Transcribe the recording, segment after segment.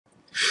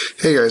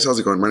Hey guys, how's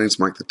it going? My name is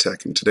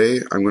MikeTheTech, and today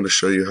I'm going to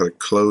show you how to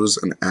close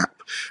an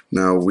app.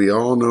 Now, we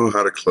all know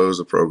how to close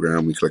a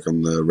program. We click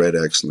on the red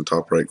X in the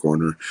top right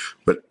corner,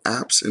 but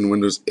apps in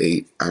Windows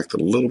 8 act a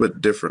little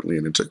bit differently,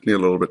 and it took me a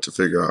little bit to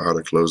figure out how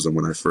to close them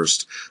when I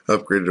first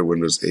upgraded to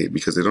Windows 8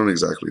 because they don't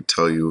exactly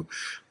tell you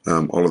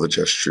all of the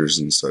gestures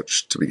and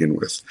such to begin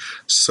with.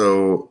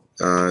 So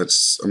I'm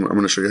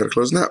going to show you how to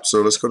close an app.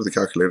 So let's go to the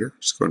calculator.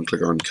 Just go ahead and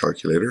click on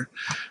calculator.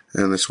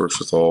 And this works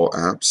with all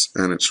apps,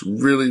 and it's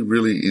really,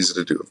 really easy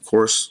to do. Of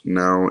course,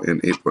 now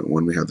in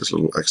 8.1 we have this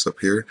little X up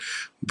here,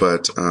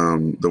 but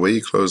the way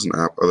you close an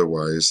app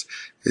otherwise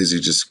is you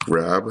just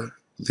grab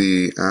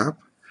the app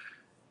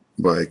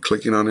by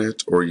clicking on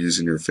it or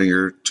using your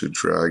finger to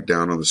drag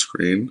down on the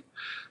screen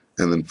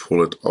and then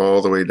pull it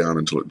all the way down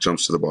until it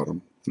jumps to the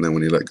bottom. And then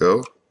when you let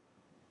go,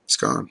 it's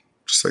gone,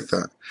 just like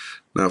that.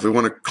 Now, if we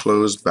want to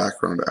close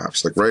background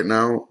apps, like right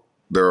now,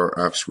 there are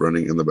apps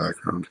running in the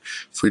background.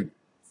 If we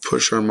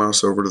push our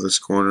mouse over to this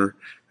corner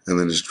and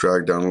then just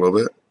drag down a little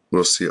bit,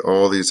 we'll see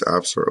all these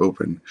apps are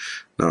open.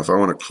 Now, if I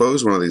want to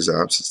close one of these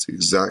apps, it's the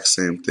exact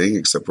same thing,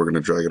 except we're going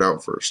to drag it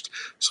out first.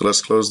 So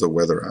let's close the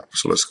weather app.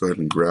 So let's go ahead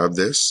and grab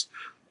this,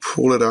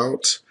 pull it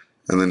out,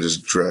 and then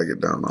just drag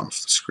it down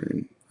off the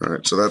screen. All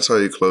right, so that's how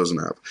you close an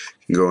app.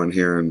 You can go in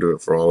here and do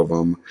it for all of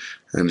them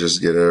and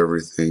just get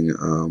everything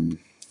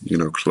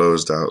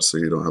closed out so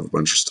you don't have a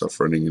bunch of stuff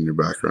running in your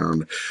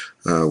background,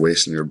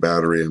 wasting your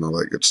battery and all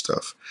that good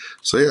stuff.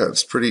 So yeah,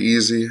 it's pretty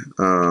easy.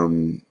 They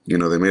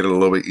made it a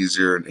little bit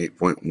easier in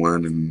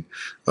 8.1 and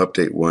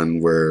update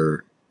 1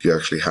 where you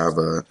actually have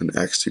an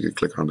X you can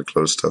click on to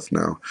close stuff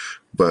now.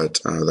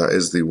 But that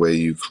is the way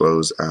you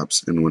close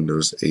apps in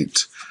Windows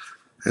 8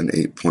 and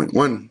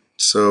 8.1.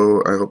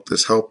 So I hope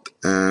this helped,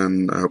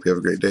 and I hope you have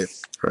a great day.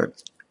 All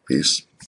right, peace.